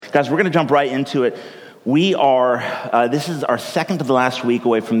Guys, we're going to jump right into it. This is our second to the last week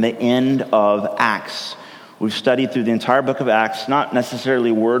away from the end of Acts. We've studied through the entire book of Acts, not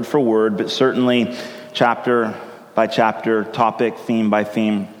necessarily word for word, but certainly chapter by chapter, topic, theme by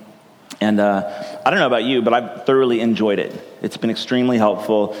theme. And I don't know about you, but I've thoroughly enjoyed it. It's been extremely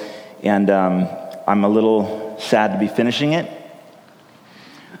helpful, and I'm a little sad to be finishing it.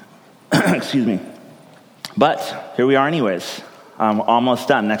 Excuse me. But here we are anyways. Almost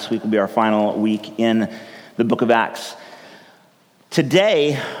done. Next week will be our final week in the book of Acts.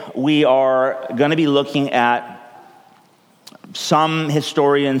 Today, we are going to be looking at, some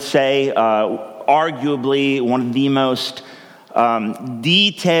historians say, arguably one of the most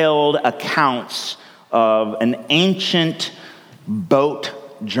detailed accounts of an ancient boat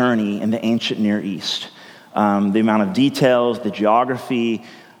journey in the ancient Near East. The amount of details, the geography,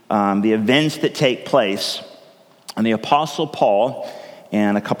 the events that take place. And the Apostle Paul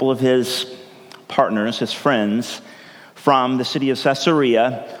and a couple of his partners, his friends, from the city of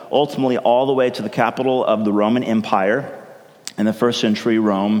Caesarea, ultimately all the way to the capital of the Roman Empire in the first century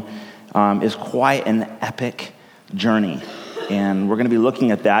Rome, is quite an epic journey. And we're going to be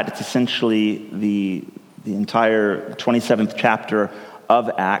looking at that. It's essentially the entire 27th chapter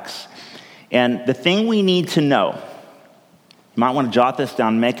of Acts. And the thing we need to know, you might want to jot this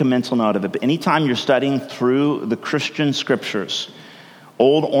down, make a mental note of it, but anytime you're studying through the Christian scriptures,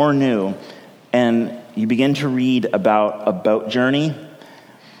 old or new, and you begin to read about a boat journey,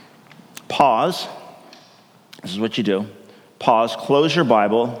 pause. This is what you do. Pause, close your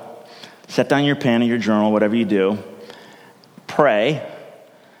Bible, set down your pen or your journal, whatever you do, pray,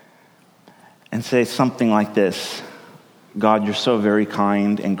 and say something like this: God, you're so very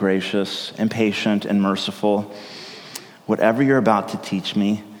kind and gracious and patient and merciful. Whatever you're about to teach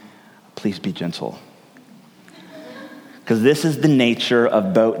me, please be gentle. Because this is the nature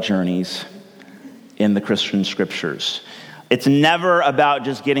of boat journeys in the Christian scriptures. It's never about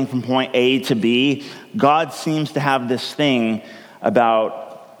just getting from point A to B. God seems to have this thing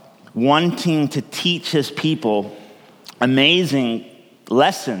about wanting to teach his people amazing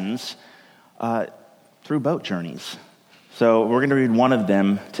lessons through boat journeys. So we're going to read one of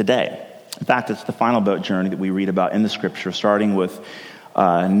them today. In fact, it's the final boat journey that we read about in the scripture, starting with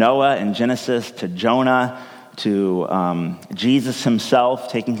Noah in Genesis, to Jonah, to Jesus himself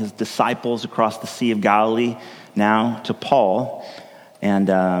taking his disciples across the Sea of Galilee, now to Paul, and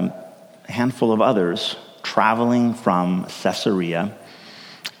a handful of others traveling from Caesarea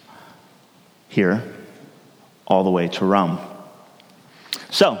here all the way to Rome.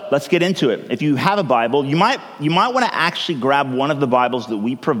 So let's get into it. If you have a Bible, you might want to actually grab one of the Bibles that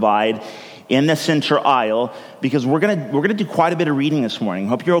we provide in the center aisle, because we're gonna do quite a bit of reading this morning.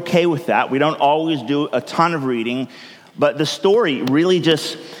 Hope you're okay with that. We don't always do a ton of reading, but the story really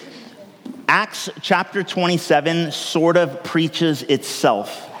just, Acts chapter 27 sort of preaches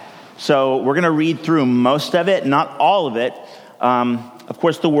itself. So we're gonna read through most of it, not all of it. Of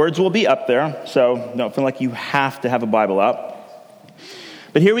course, the words will be up there, so don't feel like you have to have a Bible up.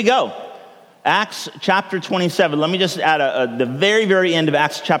 But here we go. Acts chapter 27. Let me just add the very, very end of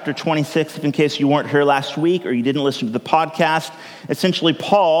Acts chapter 26, in case you weren't here last week or you didn't listen to the podcast. Essentially,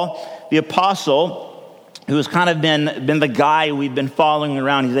 Paul, the apostle, who has kind of been the guy we've been following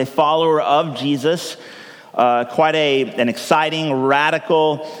around. He's a follower of Jesus. Quite an exciting,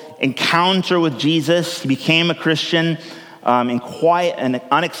 radical encounter with Jesus. He became a Christian in quite an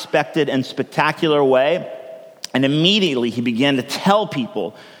unexpected and spectacular way. And immediately he began to tell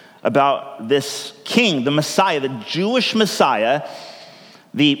people about this king, the Messiah, the Jewish Messiah,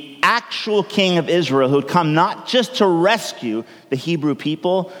 the actual king of Israel, who had come not just to rescue the Hebrew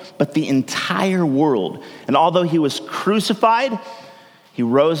people, but the entire world. And although he was crucified, he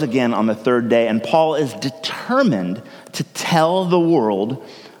rose again on the third day. And Paul is determined to tell the world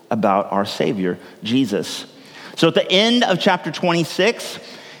about our Savior, Jesus. So at the end of chapter 26,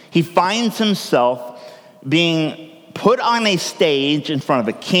 he finds himself being put on a stage in front of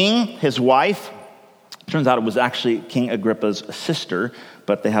a king, his wife. Turns out it was actually King Agrippa's sister,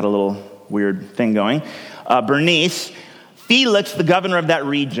 but they had a little weird thing going. Bernice, Felix, the governor of that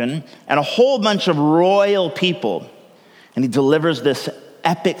region, and a whole bunch of royal people. And he delivers this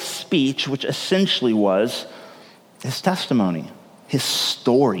epic speech, which essentially was his testimony, his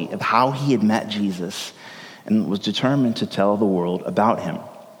story of how he had met Jesus and was determined to tell the world about him.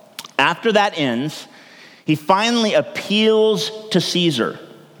 After that ends, he finally appeals to Caesar,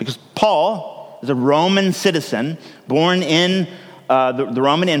 because Paul is a Roman citizen born in the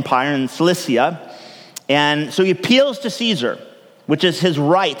Roman Empire in Cilicia. And so he appeals to Caesar, which is his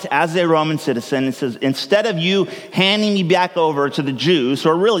right as a Roman citizen. It says, instead of you handing me back over to the Jews, who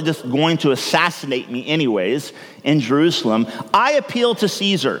are really just going to assassinate me anyways in Jerusalem, I appeal to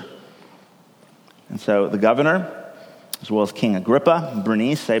Caesar. And so the governor, as well as King Agrippa and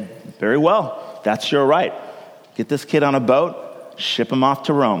Bernice, say, very well, that's your right. Get this kid on a boat, ship him off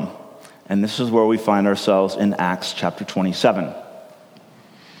to Rome. And this is where we find ourselves in Acts chapter 27.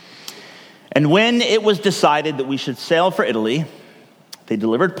 And when it was decided that we should sail for Italy, they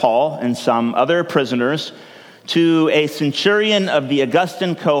delivered Paul and some other prisoners to a centurion of the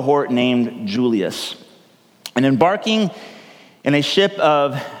Augustan cohort named Julius. And embarking in a ship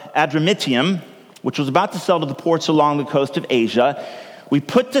of Adramyttium, which was about to sail to the ports along the coast of Asia, we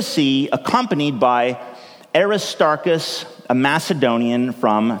put to sea accompanied by Aristarchus, a Macedonian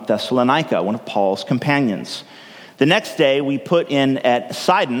from Thessalonica, one of Paul's companions. The next day we put in at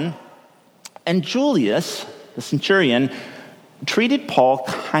Sidon, and Julius, the centurion, treated Paul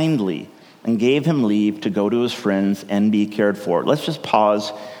kindly and gave him leave to go to his friends and be cared for. Let's just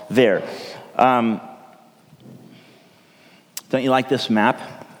pause there. Don't you like this map?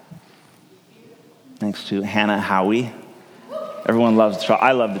 Thanks to Hannah Howie. Everyone loves the chalk.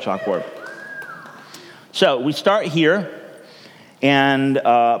 I love the chalkboard. So we start here, and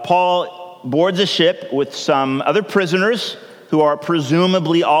Paul boards a ship with some other prisoners who are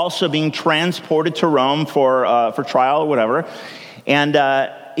presumably also being transported to Rome for trial or whatever. And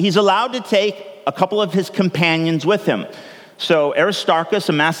he's allowed to take a couple of his companions with him. So Aristarchus,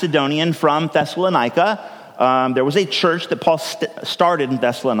 a Macedonian from Thessalonica, there was a church that Paul started in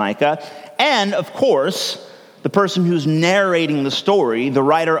Thessalonica. And, of course, the person who's narrating the story, the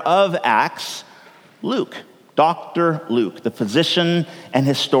writer of Acts, Luke, Dr. Luke, the physician and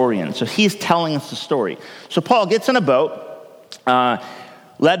historian. So he's telling us the story. So Paul gets in a boat,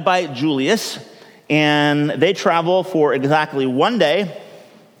 led by Julius, and they travel for exactly one day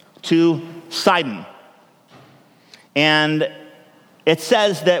to Sidon. And it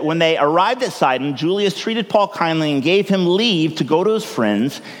says that when they arrived at Sidon, Julius treated Paul kindly and gave him leave to go to his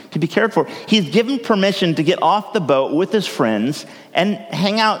friends to be cared for. He's given permission to get off the boat with his friends and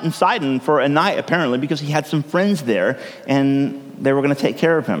hang out in Sidon for a night, apparently, because he had some friends there and they were going to take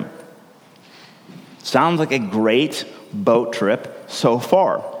care of him. Sounds like a great boat trip so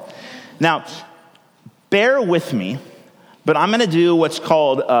far. Now, bear with me, but I'm going to do what's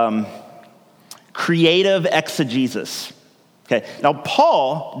called creative exegesis. Okay. Now,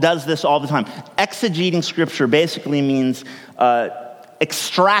 Paul does this all the time. Exegeting scripture basically means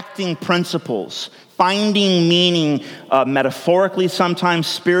extracting principles, finding meaning metaphorically sometimes,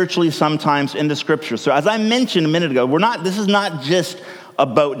 spiritually sometimes in the scripture. So as I mentioned a minute ago, this is not just a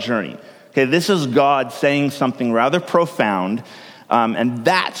boat journey. Okay, this is God saying something rather profound, and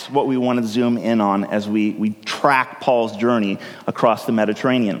that's what we want to zoom in on as we track Paul's journey across the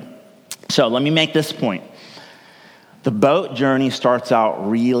Mediterranean. So let me make this point. The boat journey starts out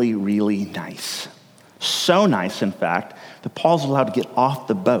really, really nice. So nice, in fact, that Paul's allowed to get off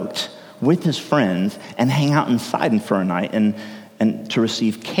the boat with his friends and hang out in Sidon for a night and to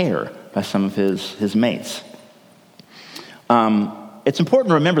receive care by some of his mates. It's important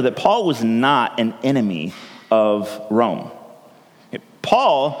to remember that Paul was not an enemy of Rome.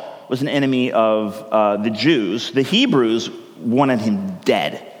 Paul was an enemy of the Jews. The Hebrews wanted him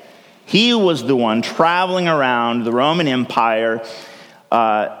dead. He was the one traveling around the Roman Empire,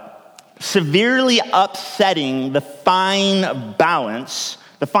 severely upsetting the fine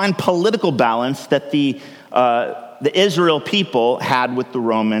political balance that the Israel people had with the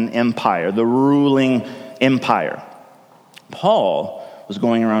Roman Empire, the ruling empire. Paul was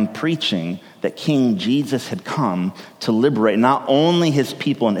going around preaching that King Jesus had come to liberate not only his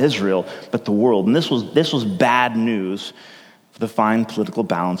people in Israel, but the world. And this was bad news for the fine political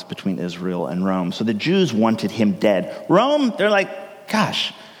balance between Israel and Rome. So the Jews wanted him dead. Rome, they're like,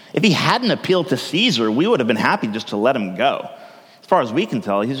 gosh, if he hadn't appealed to Caesar, we would have been happy just to let him go. As far as we can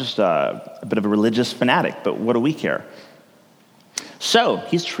tell, he's just a bit of a religious fanatic, but what do we care? So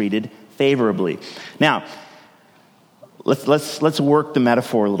he's treated favorably. Now, let's work the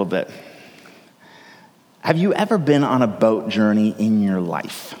metaphor a little bit. Have you ever been on a boat journey in your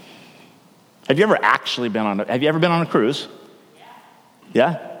life? Have you ever been on a cruise?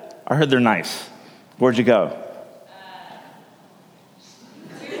 Yeah? I heard they're nice. Where'd you go?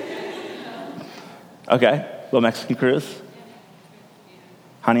 Okay. Little Mexican cruise?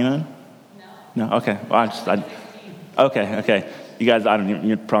 Honeymoon? No? Okay. Well, okay. You guys,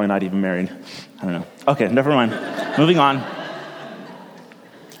 you're probably not even married. I don't know. Okay, never mind. Moving on.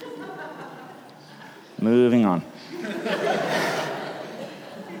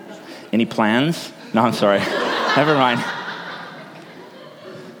 Any plans? No, I'm sorry. Never mind.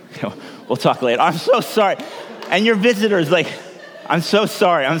 We'll talk later. I'm so sorry. And your visitors, like, I'm so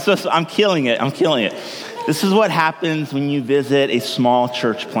sorry. I'm killing it. This is what happens when you visit a small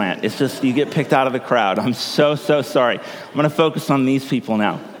church plant. It's just, you get picked out of the crowd. I'm so sorry. I'm going to focus on these people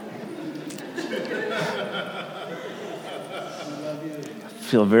now. I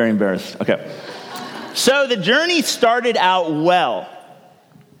feel very embarrassed. Okay. So the journey started out well.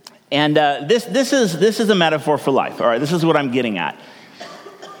 And this is a metaphor for life. All right, this is what I'm getting at.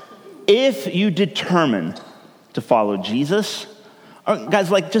 If you determine to follow Jesus, guys,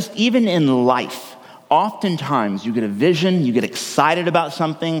 like just even in life, oftentimes you get a vision, you get excited about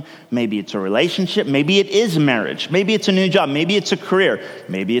something. Maybe it's a relationship, maybe it is marriage, maybe it's a new job, maybe it's a career,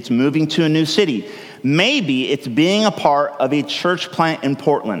 maybe it's moving to a new city, maybe it's being a part of a church plant in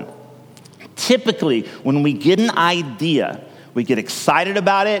Portland. Typically, when we get an idea, we get excited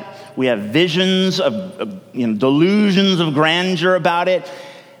about it. We have visions of delusions of grandeur about it.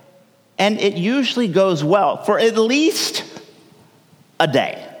 And it usually goes well for at least a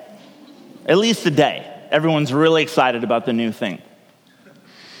day. At least a day. Everyone's really excited about the new thing.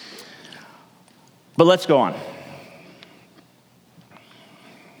 But let's go on.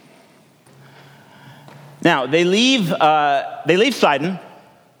 Now, they leave Sidon.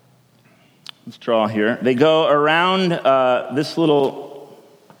 Let's draw here. They go around this little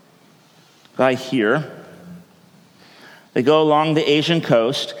guy here. They go along the Asian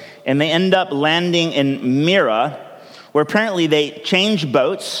coast, and they end up landing in Myra, where apparently they changed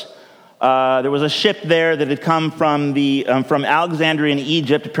boats. There was a ship there that had come from Alexandria in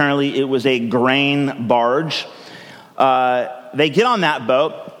Egypt. Apparently, it was a grain barge. They get on that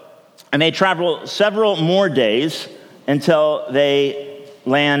boat, and they travel several more days until they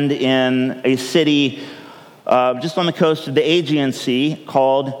land in a city just on the coast of the Aegean Sea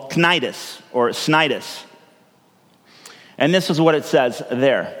called Cnidus. And this is what it says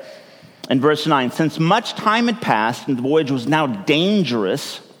there in verse 9. Since much time had passed and the voyage was now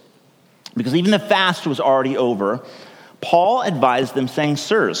dangerous, because even the fast was already over, Paul advised them, saying,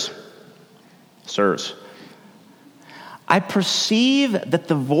 Sirs, I perceive that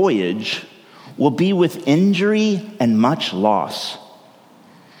the voyage will be with injury and much loss,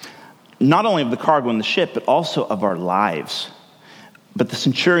 not only of the cargo in the ship, but also of our lives. But the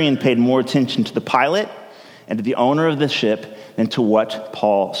centurion paid more attention to the pilot and to the owner of the ship than to what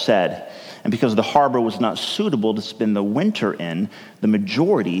Paul said. And because the harbor was not suitable to spend the winter in, the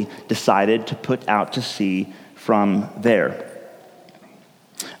majority decided to put out to sea from there.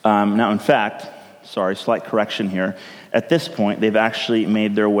 Now, in fact, slight correction here. At this point, they've actually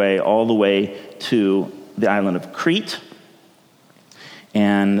made their way all the way to the island of Crete.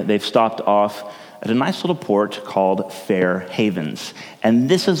 And they've stopped off at a nice little port called Fair Havens. And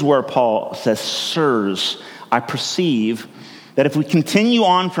this is where Paul says, Sirs, I perceive that if we continue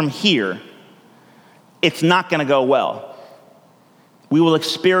on from here, it's not going to go well. We will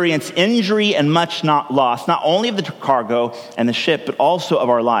experience injury and much loss, not only of the cargo and the ship, but also of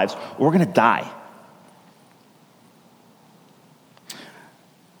our lives. We're going to die.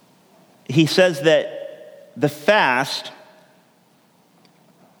 He says that the fast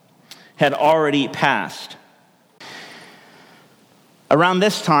had already passed. Around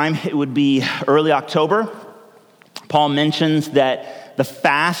this time, it would be early October. Paul mentions that the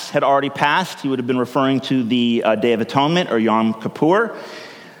fast had already passed. He would have been referring to the Day of Atonement or Yom Kippur.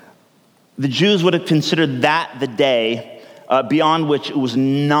 The Jews would have considered that the day beyond which it was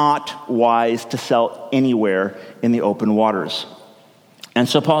not wise to sell anywhere in the open waters. And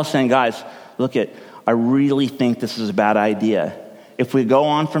so Paul's saying, guys, I really think this is a bad idea. If we go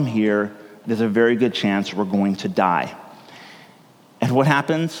on from here, there's a very good chance we're going to die. And what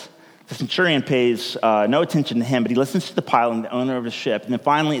happens? The centurion pays no attention to him, but he listens to the pilot and the owner of the ship. And then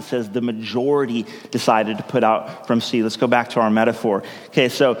finally it says the majority decided to put out from sea. Let's go back to our metaphor. Okay,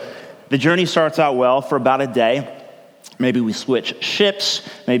 so the journey starts out well for about a day. Maybe we switch ships.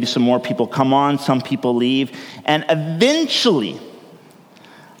 Maybe some more people come on. Some people leave. And eventually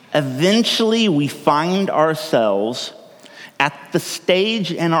we find ourselves at the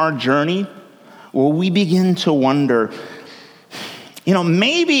stage in our journey where we begin to wonder,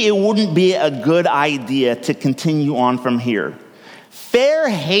 maybe it wouldn't be a good idea to continue on from here. Fair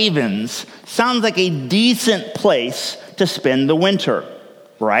Havens sounds like a decent place to spend the winter,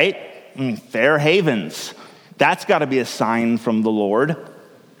 right? Fair Havens. That's got to be a sign from the Lord.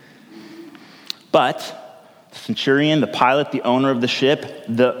 But the centurion, the pilot, the owner of the ship,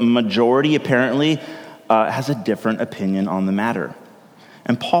 the majority apparently has a different opinion on the matter.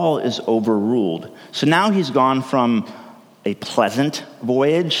 And Paul is overruled. So now he's gone from a pleasant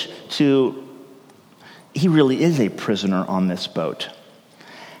voyage to he really is a prisoner on this boat.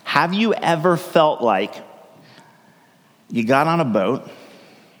 Have you ever felt like you got on a boat,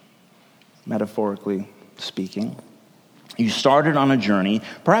 metaphorically speaking, you started on a journey,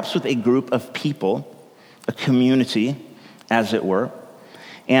 perhaps with a group of people, a community, as it were,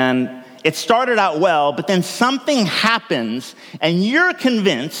 and it started out well, but then something happens, and you're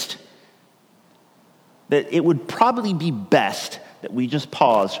convinced that it would probably be best that we just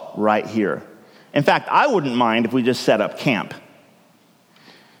pause right here. In fact, I wouldn't mind if we just set up camp.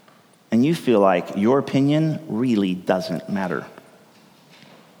 And you feel like your opinion really doesn't matter.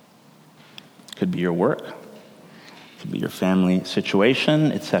 Could be your work, could be your family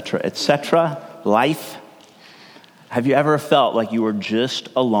situation, etc., life. Have you ever felt like you were just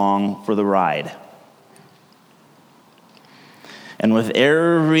along for the ride? And with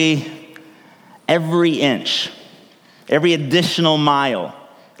every inch, every additional mile,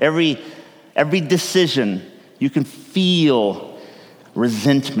 every decision, you can feel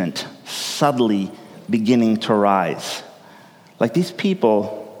resentment subtly beginning to rise. Like these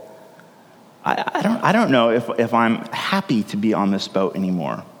people, I don't know if I'm happy to be on this boat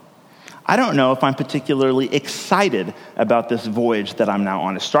anymore. I don't know if I'm particularly excited about this voyage that I'm now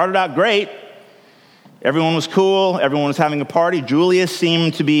on. It started out great. Everyone was cool. Everyone was having a party. Julius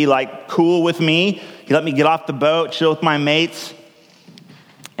seemed to be like cool with me. He let me get off the boat, chill with my mates.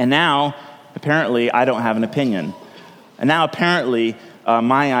 And now, apparently, I don't have an opinion. And now, apparently,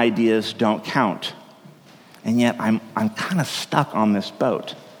 my ideas don't count. And yet, I'm kind of stuck on this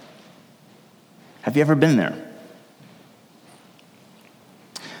boat. Have you ever been there?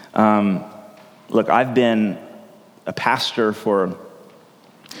 Look, I've been a pastor for,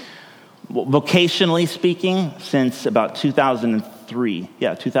 vocationally speaking, since about 2003.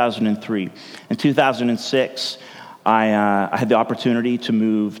 Yeah, 2003. In 2006, I had the opportunity to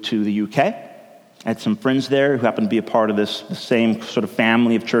move to the UK. I had some friends there who happened to be a part of the same sort of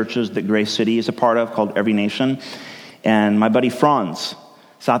family of churches that Grace City is a part of, called Every Nation. And my buddy Franz,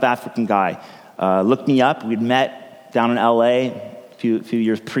 South African guy, looked me up. We'd met down in LA a few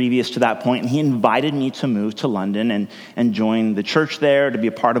years previous to that point, and he invited me to move to London and join the church there, to be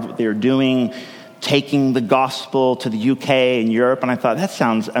a part of what they were doing, taking the gospel to the UK and Europe. And I thought, that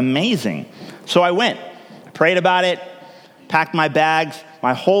sounds amazing. So I went, prayed about it, packed my bags,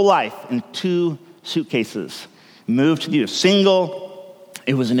 my whole life in 2 suitcases, moved to the US, single.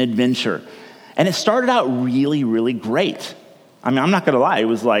 It was an adventure. And it started out really, really great. I mean, I'm not going to lie. It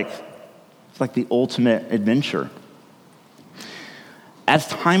was like the ultimate adventure. As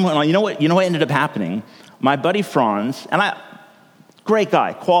time went on, you know what ended up happening? My buddy Franz, great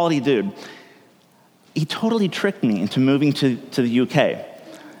guy, quality dude, he totally tricked me into moving to the UK.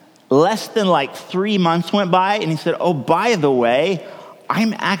 Less than 3 months went by, and he said, oh, by the way,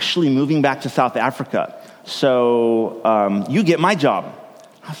 I'm actually moving back to South Africa, so you get my job.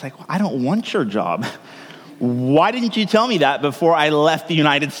 I was like, well, I don't want your job. Why didn't you tell me that before I left the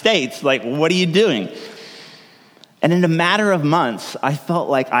United States? Like, what are you doing? And in a matter of months, I felt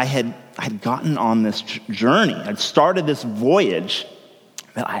like I had gotten on this journey. I'd started this voyage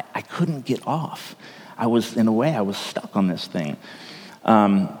that I couldn't get off. I was stuck on this thing.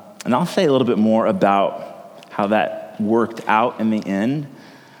 And I'll say a little bit more about how that worked out in the end.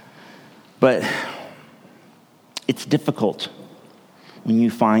 But it's difficult when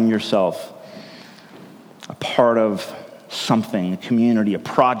you find yourself a part of something, a community, a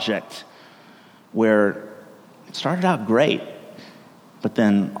project where it started out great, but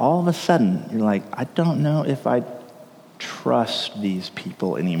then all of a sudden, you're like, I don't know if I trust these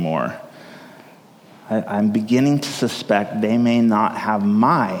people anymore. I'm beginning to suspect they may not have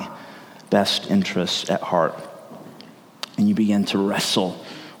my best interests at heart. And you begin to wrestle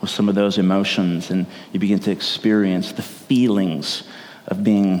with some of those emotions, and you begin to experience the feelings of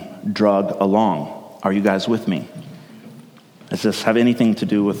being drug along. Are you guys with me? Does this have anything to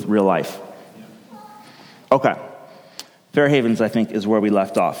do with real life? Okay, Fair Havens, I think, is where we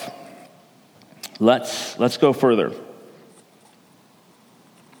left off. Let's go further.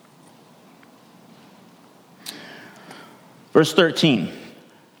 Verse 13.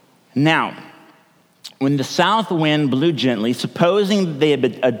 Now, when the south wind blew gently, supposing they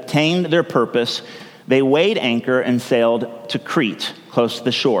had attained their purpose, they weighed anchor and sailed to Crete, close to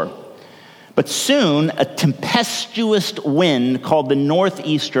the shore. But soon a tempestuous wind called the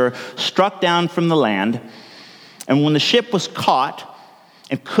northeaster struck down from the land. And when the ship was caught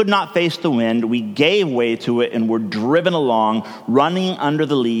and could not face the wind, we gave way to it and were driven along, running under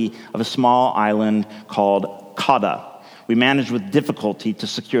the lee of a small island called Cauda. We managed with difficulty to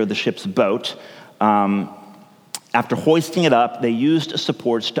secure the ship's boat. After hoisting it up, they used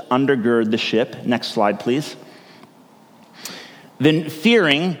supports to undergird the ship. Next slide, please. Then,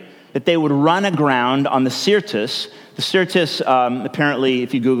 fearing that they would run aground on the Syrtis. The Syrtis, apparently,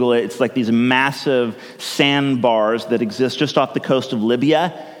 if you Google it, it's like these massive sandbars that exist just off the coast of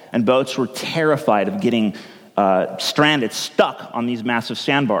Libya, and boats were terrified of getting stranded, stuck on these massive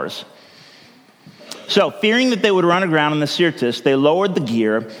sandbars. So, fearing that they would run aground on the Syrtis, they lowered the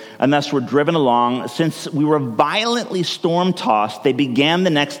gear and thus were driven along. Since we were violently storm-tossed, they began the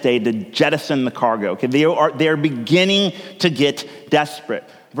next day to jettison the cargo. Okay, they are beginning to get desperate.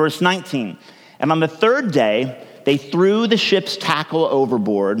 Verse 19, and on the third day, they threw the ship's tackle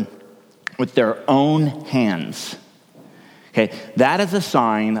overboard with their own hands. Okay, that is a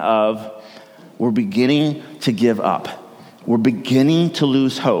sign of we're beginning to give up. We're beginning to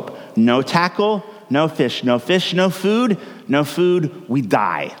lose hope. No tackle, no fish, no food, we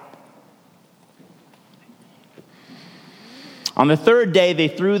die. On the third day, they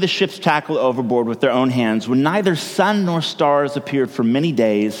threw the ship's tackle overboard with their own hands. When neither sun nor stars appeared for many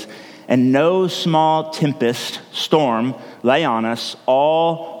days, and no small tempest, storm, lay on us,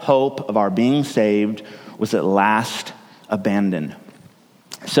 all hope of our being saved was at last abandoned.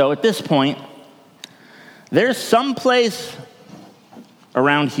 So at this point, there's some place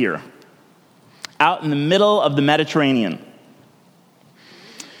around here, out in the middle of the Mediterranean,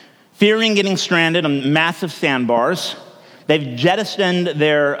 fearing getting stranded on massive sandbars. They've jettisoned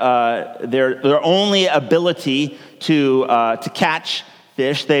their only ability to catch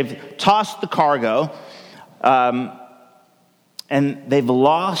fish. They've tossed the cargo, and they've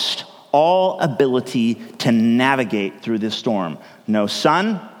lost all ability to navigate through this storm. No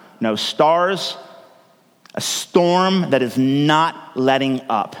sun, no stars, a storm that is not letting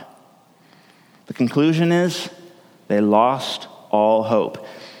up. The conclusion is they lost all hope.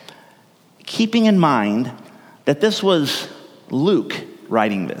 Keeping in mind that this was Luke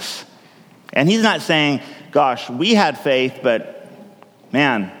writing this. And he's not saying, gosh, we had faith, but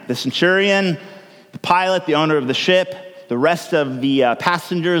man, the centurion, the pilot, the owner of the ship, the rest of the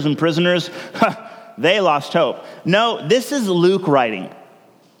passengers and prisoners, they lost hope. No, this is Luke writing.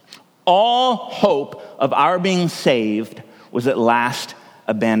 All hope of our being saved was at last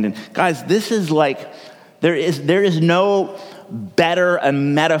abandoned. Guys, this is like, there is no better a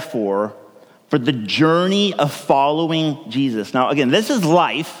metaphor for the journey of following Jesus. Now, again, this is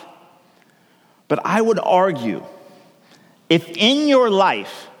life, but I would argue, if in your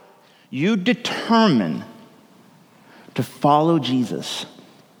life you determine to follow Jesus,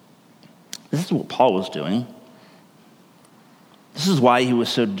 this is what Paul was doing. This is why he was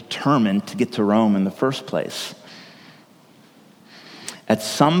so determined to get to Rome in the first place. At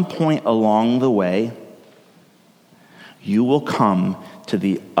some point along the way, you will come to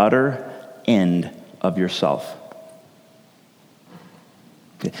the utter end of yourself.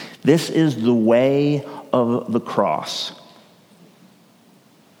 This is the way of the cross.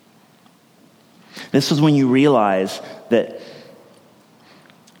 This is when you realize that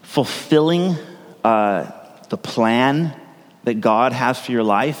fulfilling the plan that God has for your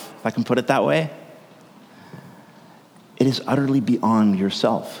life, if I can put it that way, it is utterly beyond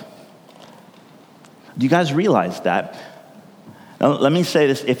yourself. Do you guys realize that? Now, let me say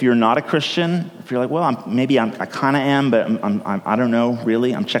this. If you're not a Christian, if you're like, well, I kind of am, but I don't know,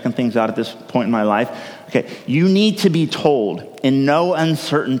 really. I'm checking things out at this point in my life. Okay, you need to be told in no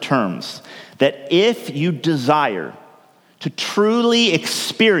uncertain terms that if you desire to truly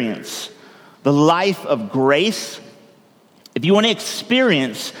experience the life of grace, if you want to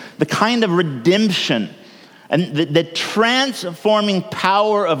experience the kind of redemption and the transforming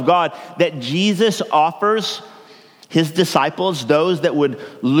power of God that Jesus offers his disciples, those that would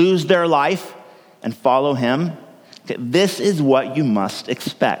lose their life and follow him, this is what you must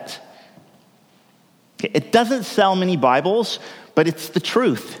expect. It doesn't sell many Bibles, but it's the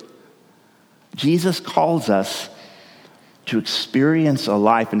truth. Jesus calls us to experience a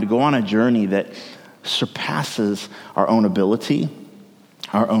life and to go on a journey that surpasses our own ability,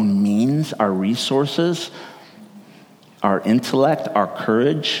 our own means, our resources, our intellect, our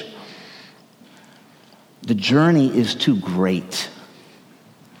courage. The journey is too great.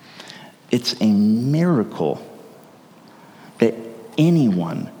 It's a miracle that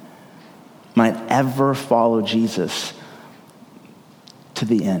anyone might ever follow Jesus to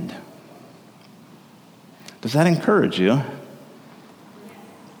the end. Does that encourage you?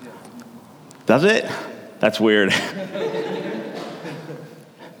 Does it? That's weird.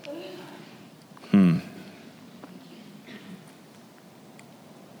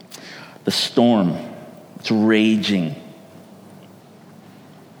 The storm, it's raging.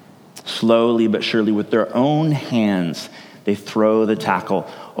 Slowly but surely, with their own hands, they throw the tackle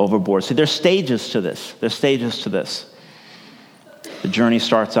overboard. See, there's stages to this. The journey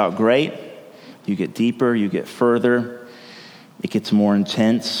starts out great. You get deeper, you get further. It gets more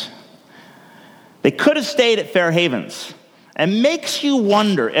intense. They could have stayed at Fair Havens. It makes you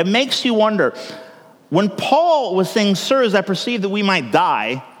wonder, when Paul was saying, "Sirs, I perceive that we might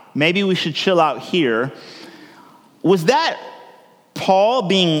die. Maybe we should chill out here." Was that Paul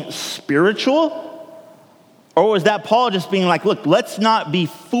being spiritual? Or was that Paul just being like, look, let's not be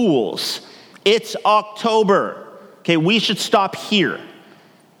fools. It's October. Okay, we should stop here.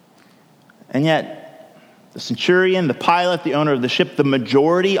 And yet, the centurion, the pilot, the owner of the ship, the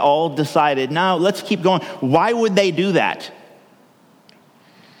majority all decided, no, let's keep going. Why would they do that?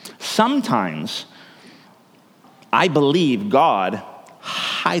 Sometimes, I believe God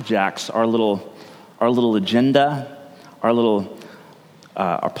hijacks our little agenda,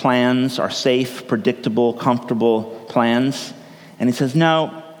 our plans, our safe, predictable, comfortable plans. And he says,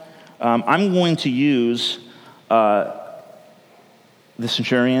 no, I'm going to use the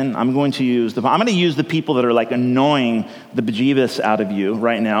centurion. I'm going to use the people that are like annoying the bejeebus out of you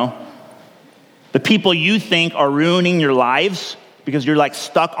right now. The people you think are ruining your lives because you're like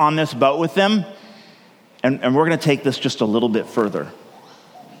stuck on this boat with them. And we're going to take this just a little bit further.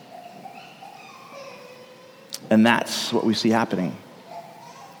 And that's what we see happening.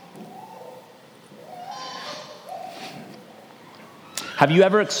 Have you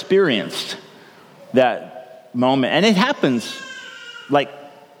ever experienced that moment? And it happens like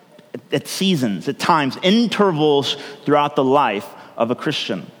at seasons, at times, intervals throughout the life of a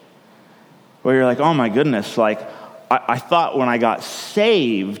Christian. Where you're like, oh my goodness, like I thought when I got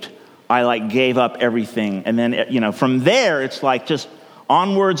saved, I like gave up everything. And then, from there, it's like just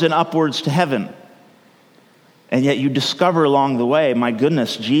onwards and upwards to heaven. And yet you discover along the way, my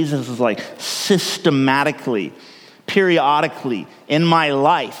goodness, Jesus is like systematically, periodically in my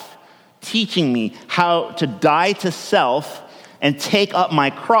life, teaching me how to die to self and take up my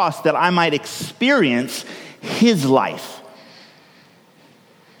cross that I might experience his life.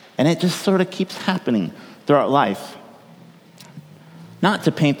 And it just sort of keeps happening throughout life. Not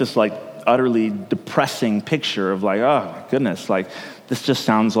to paint this like utterly depressing picture of like, oh my goodness, like this just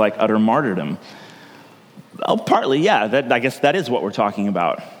sounds like utter martyrdom. Oh, partly, yeah, I guess that is what we're talking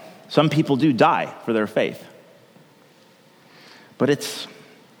about. Some people do die for their faith. But it's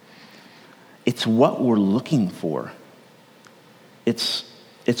what we're looking for. It's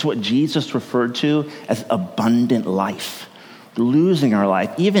what Jesus referred to as abundant life. Losing our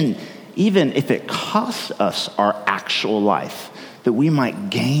life, even if it costs us our actual life, that we might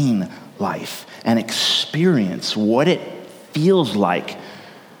gain life and experience what it feels like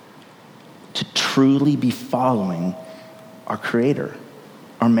to truly be following our Creator,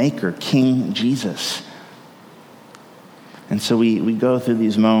 our Maker, King Jesus. And so we go through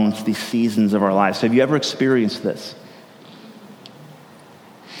these moments, these seasons of our lives. Have you ever experienced this?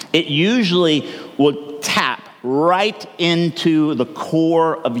 It usually will tap right into the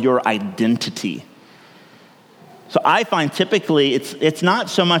core of your identity. So I find typically it's not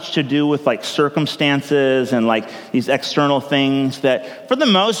so much to do with like circumstances and like these external things that for the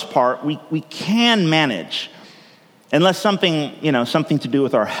most part we can manage. Unless something to do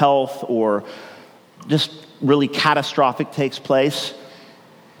with our health or just really catastrophic takes place.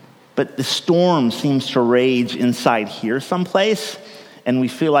 But the storm seems to rage inside here someplace, and we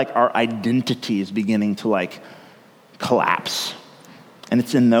feel like our identity is beginning to like collapse. And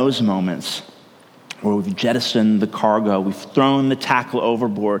it's in those moments where we've jettisoned the cargo, we've thrown the tackle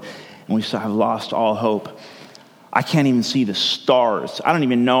overboard, and we have lost all hope. I can't even see the stars. I don't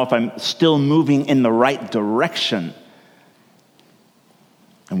even know if I'm still moving in the right direction.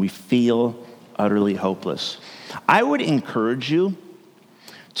 And we feel utterly hopeless. I would encourage you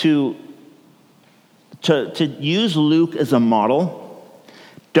to use Luke as a model.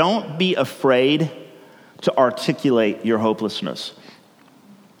 Don't be afraid to articulate your hopelessness.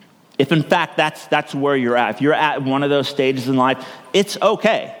 If in fact that's where you're at, if you're at one of those stages in life, it's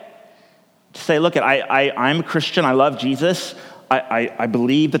okay to say, look, I'm a Christian, I love Jesus, I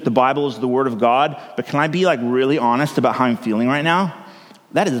believe that the Bible is the Word of God, but can I be like really honest about how I'm feeling right now?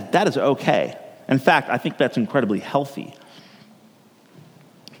 That is okay. In fact, I think that's incredibly healthy.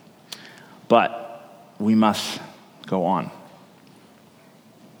 But we must go on.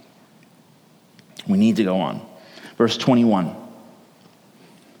 We need to go on. Verse 21.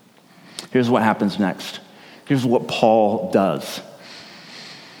 Here's what happens next. Here's what Paul does.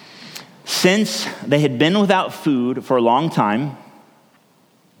 Since they had been without food for a long time,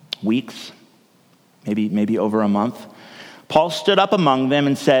 weeks, maybe over a month, Paul stood up among them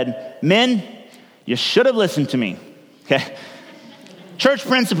and said, "Men, you should have listened to me." Okay? Church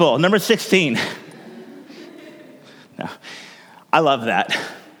principle, number 16. No. I love that.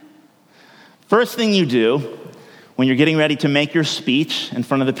 First thing you do when you're getting ready to make your speech in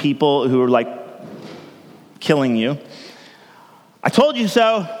front of the people who are like killing you, I told you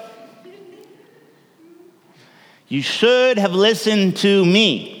so. You should have listened to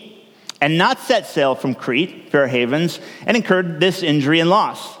me and not set sail from Crete, Fair Havens, and incurred this injury and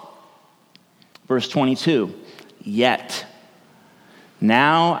loss. Verse 22, yet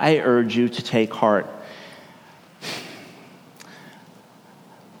now I urge you to take heart.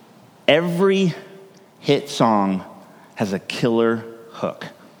 Every hit song has a killer hook.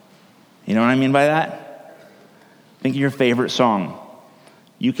 You know what I mean by that? Think of your favorite song.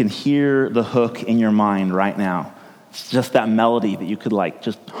 You can hear the hook in your mind right now. It's just that melody that you could like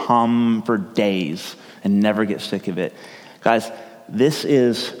just hum for days and never get sick of it. Guys, this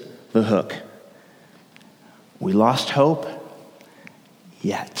is the hook. We lost hope,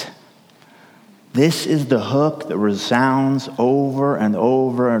 yet. This is the hook that resounds over and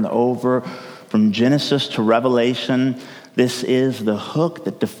over and over from Genesis to Revelation. This is the hook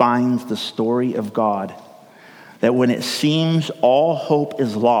that defines the story of God. That when it seems all hope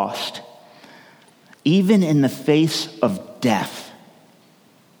is lost, even in the face of death,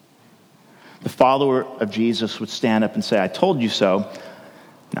 the follower of Jesus would stand up and say, I told you so.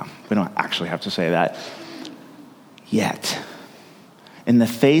 No, we don't actually have to say that. Yet, in the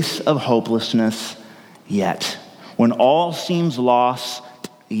face of hopelessness, yet, when all seems lost,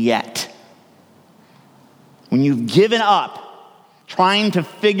 yet, when you've given up trying to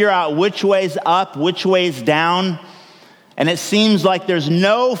figure out which way's up, which way's down, and it seems like there's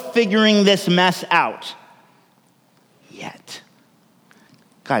no figuring this mess out, yet.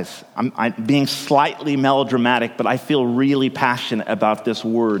 Guys, I'm being slightly melodramatic, but I feel really passionate about this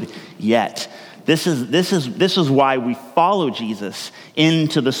word, yet. This is why we follow Jesus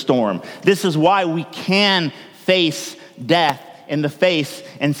into the storm. This is why we can face death in the face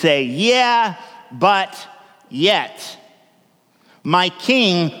and say, yeah, but yet. My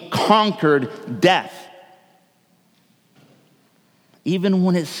King conquered death. Even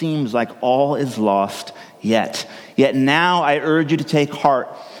when it seems like all is lost, yet now I urge you to take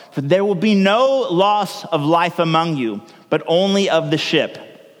heart, for there will be no loss of life among you, but only of the ship.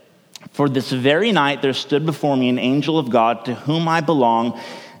 For this very night there stood before me an angel of God to whom I belong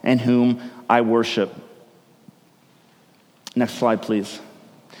and whom I worship. Next slide, please.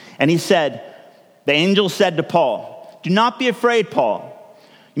 And he said, the angel said to Paul, do not be afraid, Paul.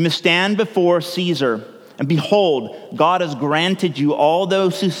 You must stand before Caesar. And behold, God has granted you all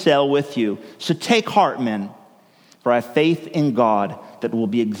those who sail with you. So take heart, men, for I have faith in God that will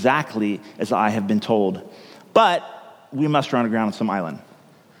be exactly as I have been told. But we must run aground on some island.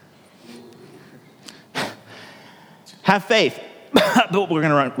 Have faith, but we're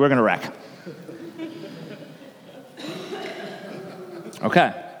gonna wreck.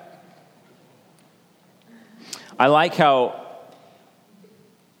 Okay. I like how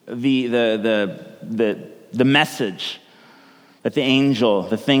the message that the angel,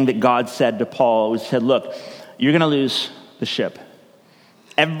 the thing that God said to Paul, was said, look, you're going to lose the ship.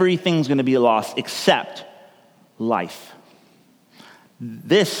 Everything's going to be lost except life.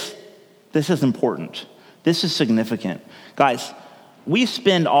 This is important. This is significant. Guys, we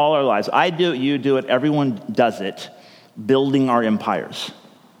spend all our lives, I do it, you do it, everyone does it, building our empires.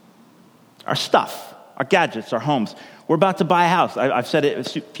 Our stuff, our gadgets, our homes. We're about to buy a house. I've said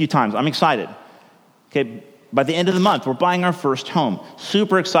it a few times. I'm excited. Okay, by the end of the month, we're buying our first home.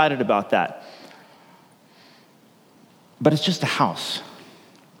 Super excited about that. But it's just a house.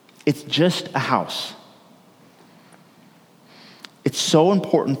 It's just a house. It's so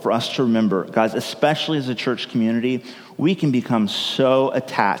important for us to remember, guys, especially as a church community, we can become so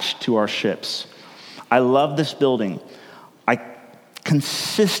attached to our ships. I love this building. I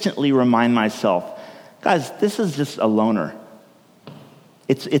consistently remind myself, guys, this is just a loaner.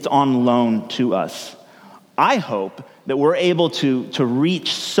 It's on loan to us. I hope that we're able to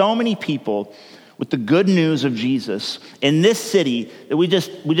reach so many people with the good news of Jesus in this city that we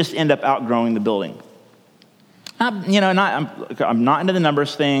just end up outgrowing the building. I'm not into the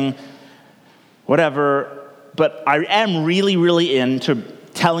numbers thing, whatever, but I am really, really into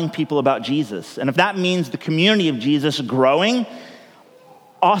telling people about Jesus. And if that means the community of Jesus growing,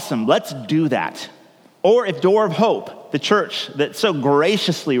 awesome, let's do that. Or if Door of Hope, the church that so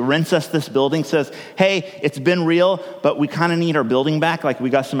graciously rents us this building, says, hey, it's been real, but we kind of need our building back, like we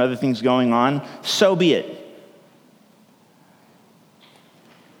got some other things going on, so be it.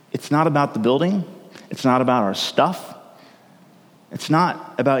 It's not about the building. It's not about our stuff. It's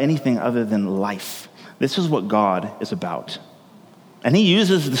not about anything other than life. This is what God is about. And he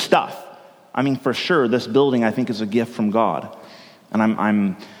uses the stuff. I mean, for sure, this building, I think, is a gift from God. And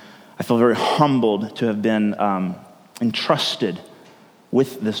I feel very humbled to have been entrusted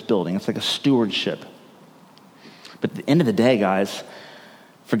with this building. It's like a stewardship. But at the end of the day, guys,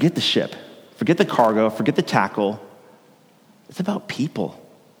 forget the ship. Forget the cargo. Forget the tackle. It's about people.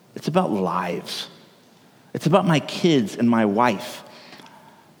 It's about lives. It's about my kids and my wife.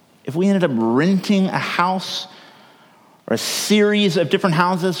 If we ended up renting a house or a series of different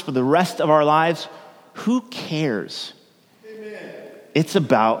houses for the rest of our lives, who cares? Amen. It's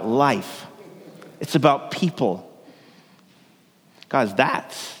about life. It's about people. Guys,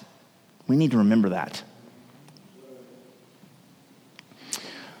 we need to remember that.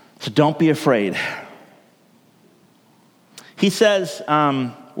 So don't be afraid. He says,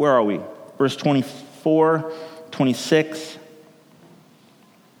 where are we? Verse 24, 26.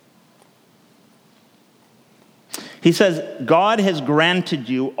 He says, God has granted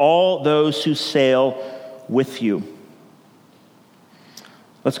you all those who sail with you.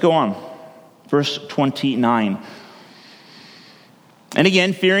 Let's go on. Verse 29. And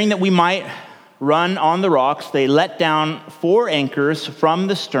again, fearing that we might run on the rocks, they let down 4 anchors from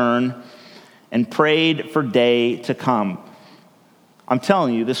the stern and prayed for day to come. I'm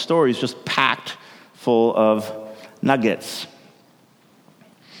telling you, this story is just packed full of nuggets.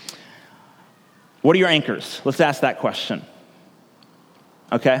 What are your anchors? Let's ask that question.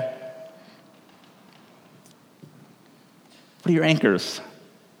 Okay? What are your anchors?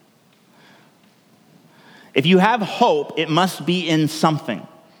 If you have hope, it must be in something.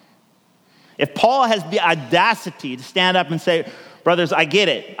 If Paul has the audacity to stand up and say, brothers, I get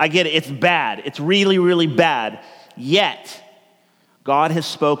it, it's bad, it's really, really bad, yet God has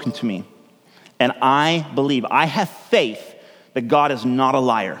spoken to me, and I believe, I have faith that God is not a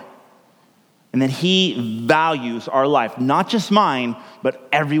liar, and that he values our life, not just mine, but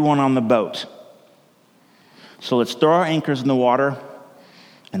everyone on the boat. So let's throw our anchors in the water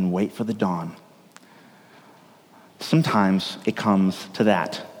and wait for the dawn. Sometimes it comes to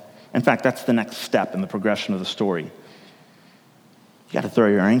that. In fact, that's the next step in the progression of the story. You got to throw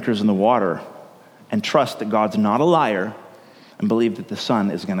your anchors in the water and trust that God's not a liar and believe that the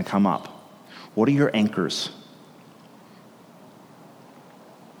sun is going to come up. What are your anchors?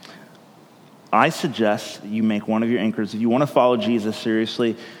 I suggest that you make one of your anchors. If you want to follow Jesus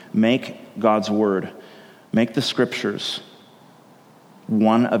seriously, make God's word, make the scriptures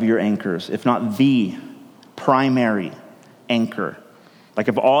one of your anchors, if not the primary anchor. Like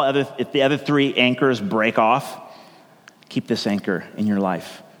if the other 3 anchors break off, keep this anchor in your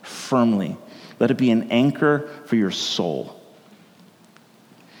life firmly. Let it be an anchor for your soul.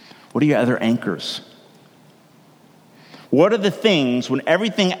 What are your other anchors? What are the things when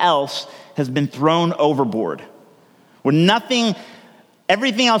everything else has been thrown overboard? When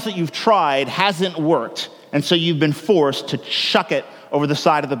everything else that you've tried hasn't worked, and so you've been forced to chuck it over the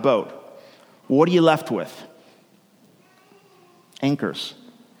side of the boat. What are you left with? Anchors.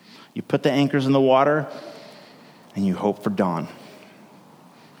 You put the anchors in the water and you hope for dawn.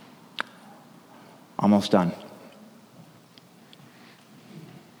 Almost done.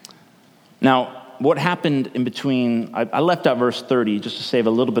 Now, what happened in between, I left out verse 30 just to save a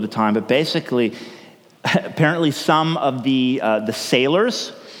little bit of time, but basically, apparently some of the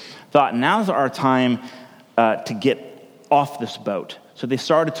sailors thought now's our time to get off this boat. So they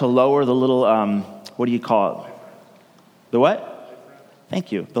started to lower the little, what do you call it? The what?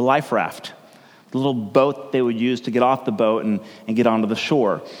 Thank you. The life raft. The little boat they would use to get off the boat and get onto the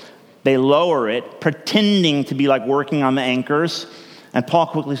shore. They lower it, pretending to be like working on the anchors. And Paul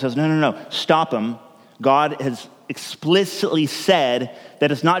quickly says, no, stop them. God has explicitly said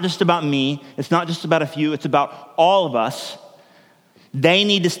that it's not just about me. It's not just about a few. It's about all of us. They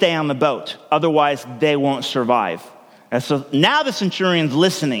need to stay on the boat. Otherwise, they won't survive. And so now the centurion's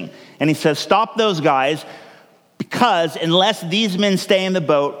listening. And he says, stop those guys. Because unless these men stay in the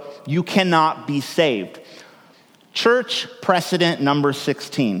boat, you cannot be saved. Church precedent number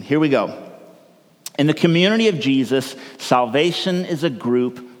 16. Here we go. In the community of Jesus, salvation is a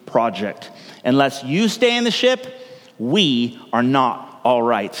group project. Unless you stay in the ship, we are not all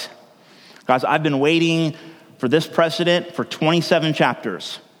right. Guys, I've been waiting for this precedent for 27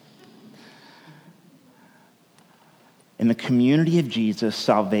 chapters. In the community of Jesus,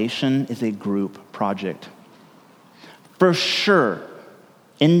 salvation is a group project. For sure,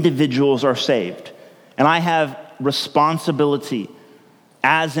 individuals are saved. And I have responsibility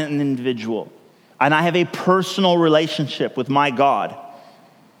as an individual. And I have a personal relationship with my God.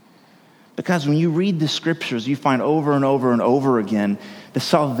 Because when you read the scriptures, you find over and over and over again, the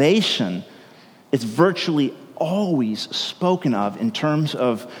salvation is virtually always spoken of in terms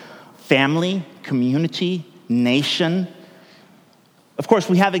of family, community, nation. Of course,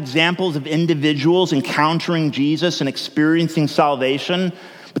 we have examples of individuals encountering Jesus and experiencing salvation,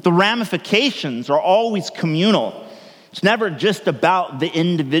 but the ramifications are always communal. It's never just about the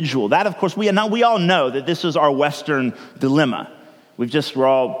individual. That, of course, we all know that this is our Western dilemma. We're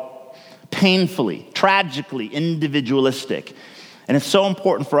all painfully, tragically individualistic. And it's so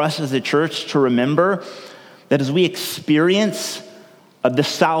important for us as a church to remember that as we experience the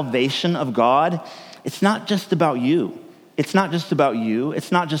salvation of God, it's not just about you. It's not just about you.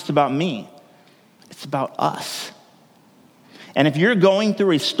 It's not just about me. It's about us. And if you're going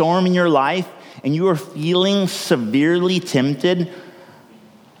through a storm in your life and you are feeling severely tempted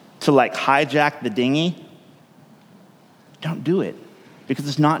to hijack the dinghy, don't do it, because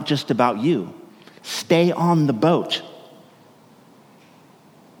it's not just about you. Stay on the boat.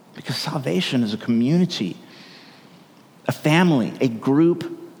 Because salvation is a community, a family, a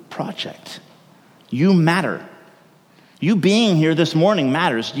group project. You matter. You being here this morning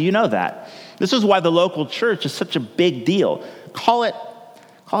matters. Do you know that? This is why the local church is such a big deal. Call it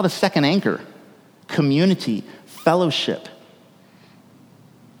a second anchor. Community, fellowship.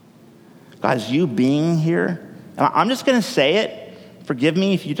 Guys, you being here, I'm just going to say it. Forgive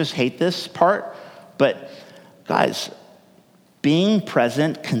me if you just hate this part, but guys, being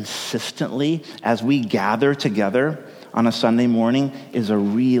present consistently as we gather together on a Sunday morning is a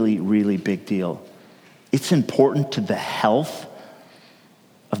really, really big deal. It's important to the health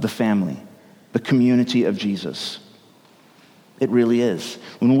of the family, the community of Jesus. It really is.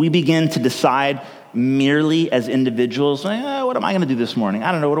 When we begin to decide merely as individuals, what am I going to do this morning?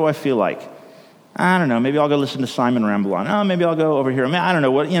 I don't know. What do I feel like? I don't know. Maybe I'll go listen to Simon ramble on. Oh, maybe I'll go over here. I don't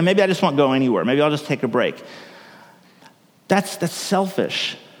know. Maybe I just won't go anywhere. Maybe I'll just take a break. That's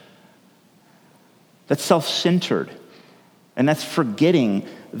selfish. That's self-centered. And that's forgetting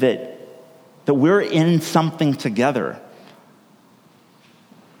that we're in something together.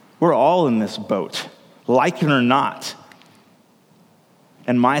 We're all in this boat, like it or not.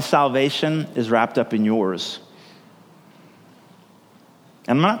 And my salvation is wrapped up in yours.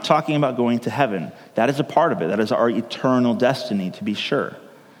 And I'm not talking about going to heaven. That is a part of it. That is our eternal destiny, to be sure.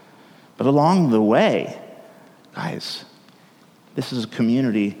 But along the way, guys, this is a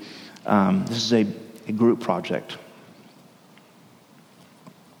community. This is a group project.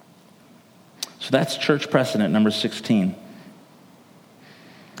 So that's church precedent, number 16.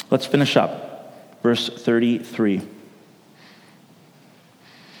 Let's finish up. Verse 33.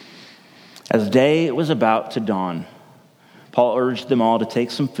 As day was about to dawn, Paul urged them all to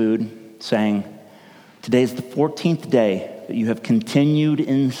take some food, saying, "Today is the 14th day that you have continued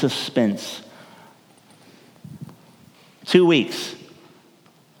in suspense." 2 weeks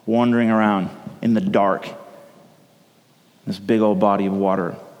wandering around in the dark, this big old body of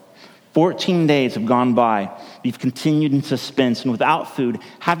water. 14 days have gone by. You've continued in suspense and without food,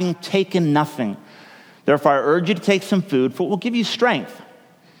 having taken nothing. Therefore, I urge you to take some food, for it will give you strength.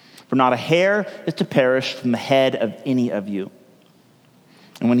 For not a hair is to perish from the head of any of you.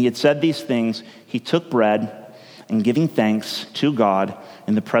 And when he had said these things, he took bread, and giving thanks to God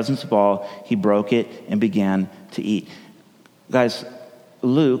in the presence of all, he broke it and began to eat. Guys,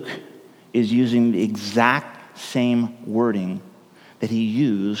 Luke is using the exact same wording that he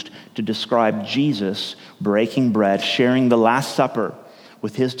used to describe Jesus breaking bread, sharing the Last Supper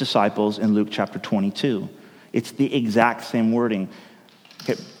with his disciples in Luke chapter 22. It's the exact same wording.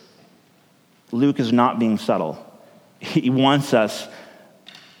 Okay. Luke is not being subtle. He wants us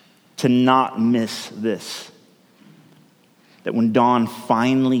to not miss this. That when dawn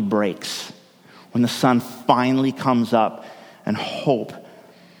finally breaks, when the sun finally comes up and hope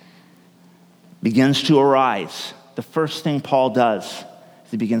begins to arise, the first thing Paul does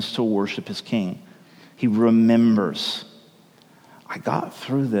is he begins to worship his king. He remembers, I got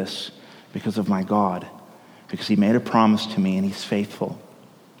through this because of my God, because he made a promise to me and he's faithful.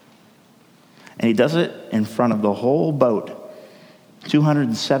 And he does it in front of the whole boat,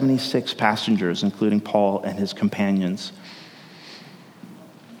 276 passengers, including Paul and his companions.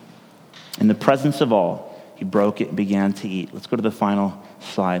 In the presence of all, he broke it and began to eat. Let's go to the final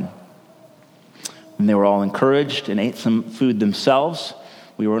slide. And they were all encouraged and ate some food themselves.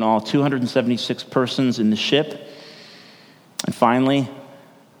 We were in all 276 persons in the ship. And finally,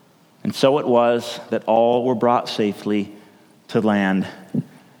 and so it was that all were brought safely to land.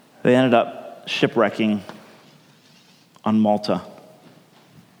 They ended up shipwrecking on Malta.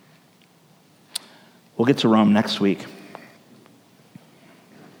 We'll get to Rome next week.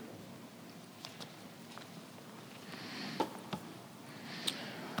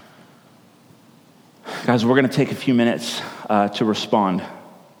 Guys, we're going to take a few minutes to respond.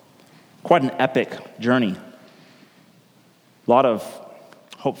 Quite an epic journey. A lot of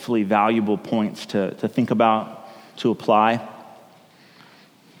hopefully valuable points to think about, to apply.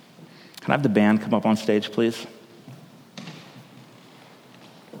 Can I have the band come up on stage, please?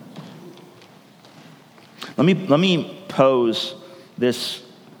 Let me pose this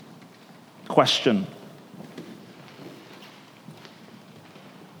question.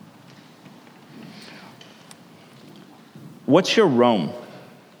 What's your Rome?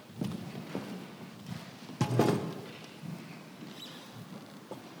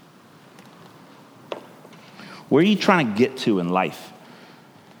 Where are you trying to get to in life?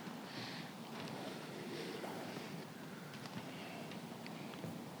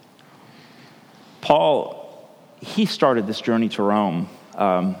 Paul, he started this journey to Rome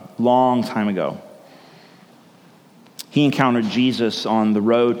long time ago. He encountered Jesus on the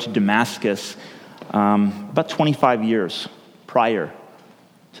road to Damascus about 25 years prior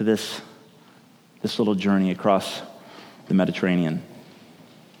to this little journey across the Mediterranean.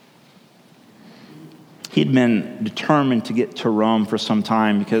 He'd been determined to get to Rome for some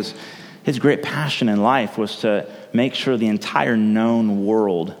time because his great passion in life was to make sure the entire known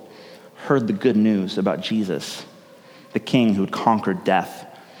world heard the good news about Jesus, the King who had conquered death.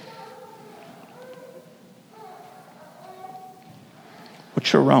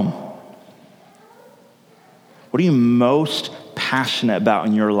 What's your Rome? What are you most passionate about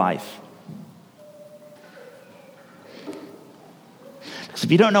in your life? Because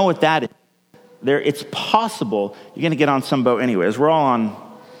if you don't know what that is, it's possible you're going to get on some boat anyways. We're all on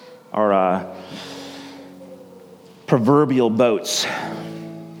our proverbial boats.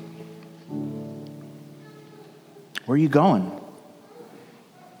 Where are you going?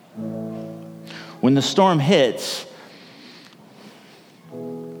 When the storm hits,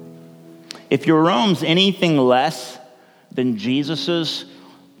 if your Rome's anything less than Jesus's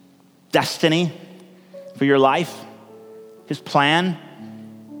destiny for your life, his plan,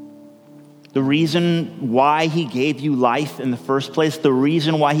 the reason why he gave you life in the first place, the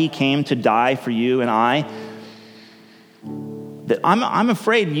reason why he came to die for you and I, that I'm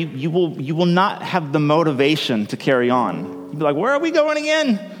afraid you will not have the motivation to carry on. You'll be like, where are we going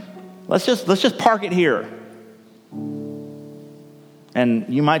again? Let's just park it here.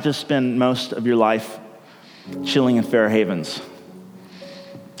 And you might just spend most of your life chilling in Fair Havens.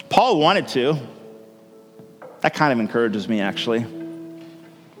 Paul wanted to. That kind of encourages me, actually.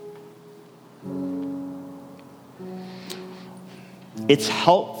 It's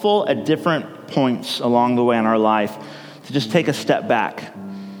helpful at different points along the way in our life to just take a step back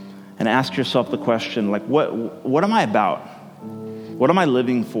and ask yourself the question, like, what am I about? What am I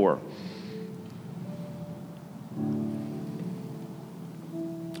living for?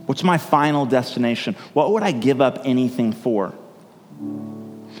 What's my final destination? What would I give up anything for?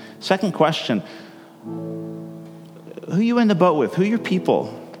 Second question, who are you in the boat with? Who are your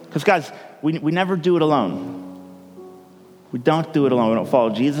people? Because guys, we never do it alone. We don't do it alone. We don't follow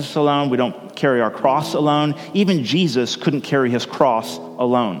Jesus alone. We don't carry our cross alone. Even Jesus couldn't carry his cross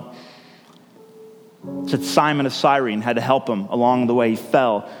alone. So Simon of Cyrene had to help him along the way. He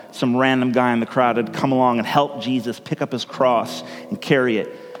fell. Some random guy in the crowd had come along and helped Jesus pick up his cross and carry it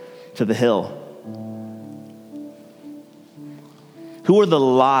to the hill. Who are the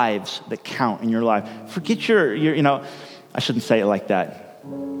lives that count in your life? Forget your I shouldn't say it like that.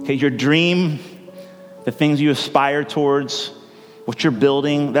 Okay, your dream, the things you aspire towards, what you're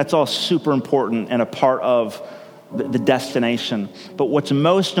building, that's all super important and a part of the destination. But what's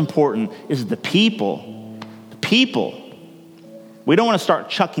most important is the people. The people. We don't want to start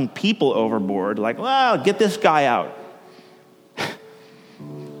chucking people overboard, like, well, get this guy out.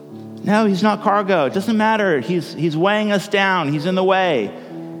 No, he's not cargo. It doesn't matter. He's weighing us down. He's in the way.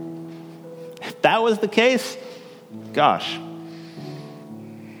 If that was the case, gosh.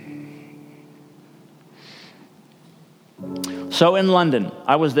 So in London,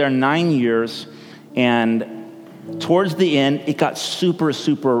 I was there 9 years, and towards the end, it got super,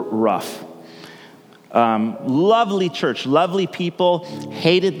 super rough. Lovely church, lovely people,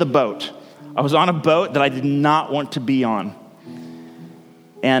 hated the boat. I was on a boat that I did not want to be on.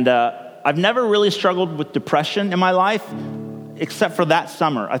 And I've never really struggled with depression in my life, except for that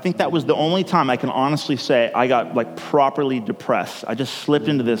summer. I think that was the only time I can honestly say I got like properly depressed. I just slipped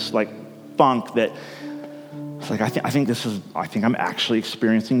into this like funk that it's like I think I'm actually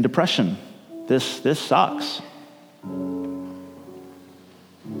experiencing depression. This sucks.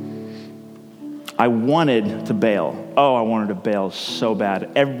 I wanted to bail. Oh, I wanted to bail so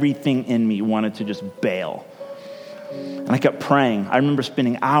bad. Everything in me wanted to just bail. And I kept praying. I remember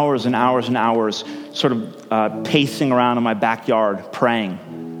spending hours and hours and hours sort of pacing around in my backyard,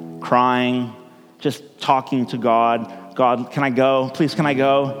 praying, crying, just talking to God. God, can I go? Please, can I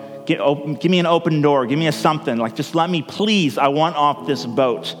go? Give me an open door. Give me a something. Like, just let me, please. I want off this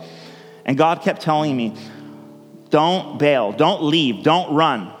boat. And God kept telling me, don't bail. Don't leave. Don't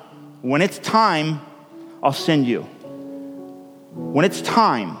run. When it's time, I'll send you. When it's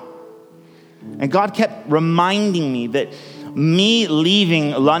time. And God kept reminding me that me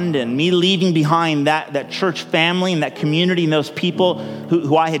leaving London, me leaving behind that church family and that community and those people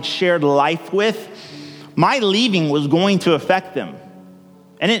who I had shared life with, my leaving was going to affect them.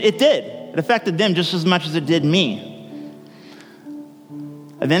 And it did. It affected them just as much as it did me.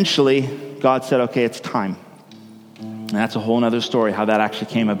 Eventually, God said, okay, it's time. And that's a whole nother story, how that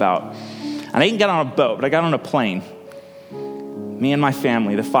actually came about. And I didn't get on a boat, but I got on a plane. Me and my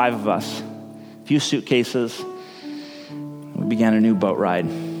family, the 5 of us, a few suitcases. We began a new boat ride.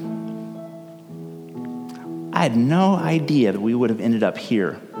 I had no idea that we would have ended up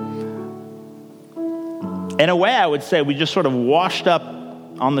here. In a way, I would say we just sort of washed up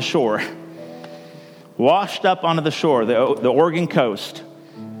on the shore. Washed up onto the shore, the Oregon coast.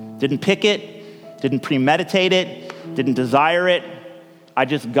 Didn't pick it, didn't premeditate it, didn't desire it. I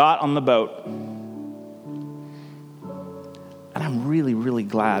just got on the boat. And I'm really, really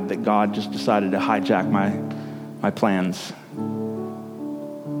glad that God just decided to hijack my plans.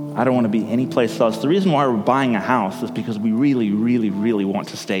 I don't want to be any place else. The reason why we're buying a house is because we really, really, really want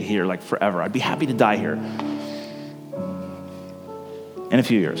to stay here like forever. I'd be happy to die here in a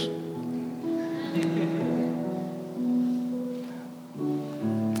few years.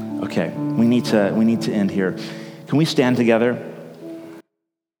 Okay, we need to end here. Can we stand together?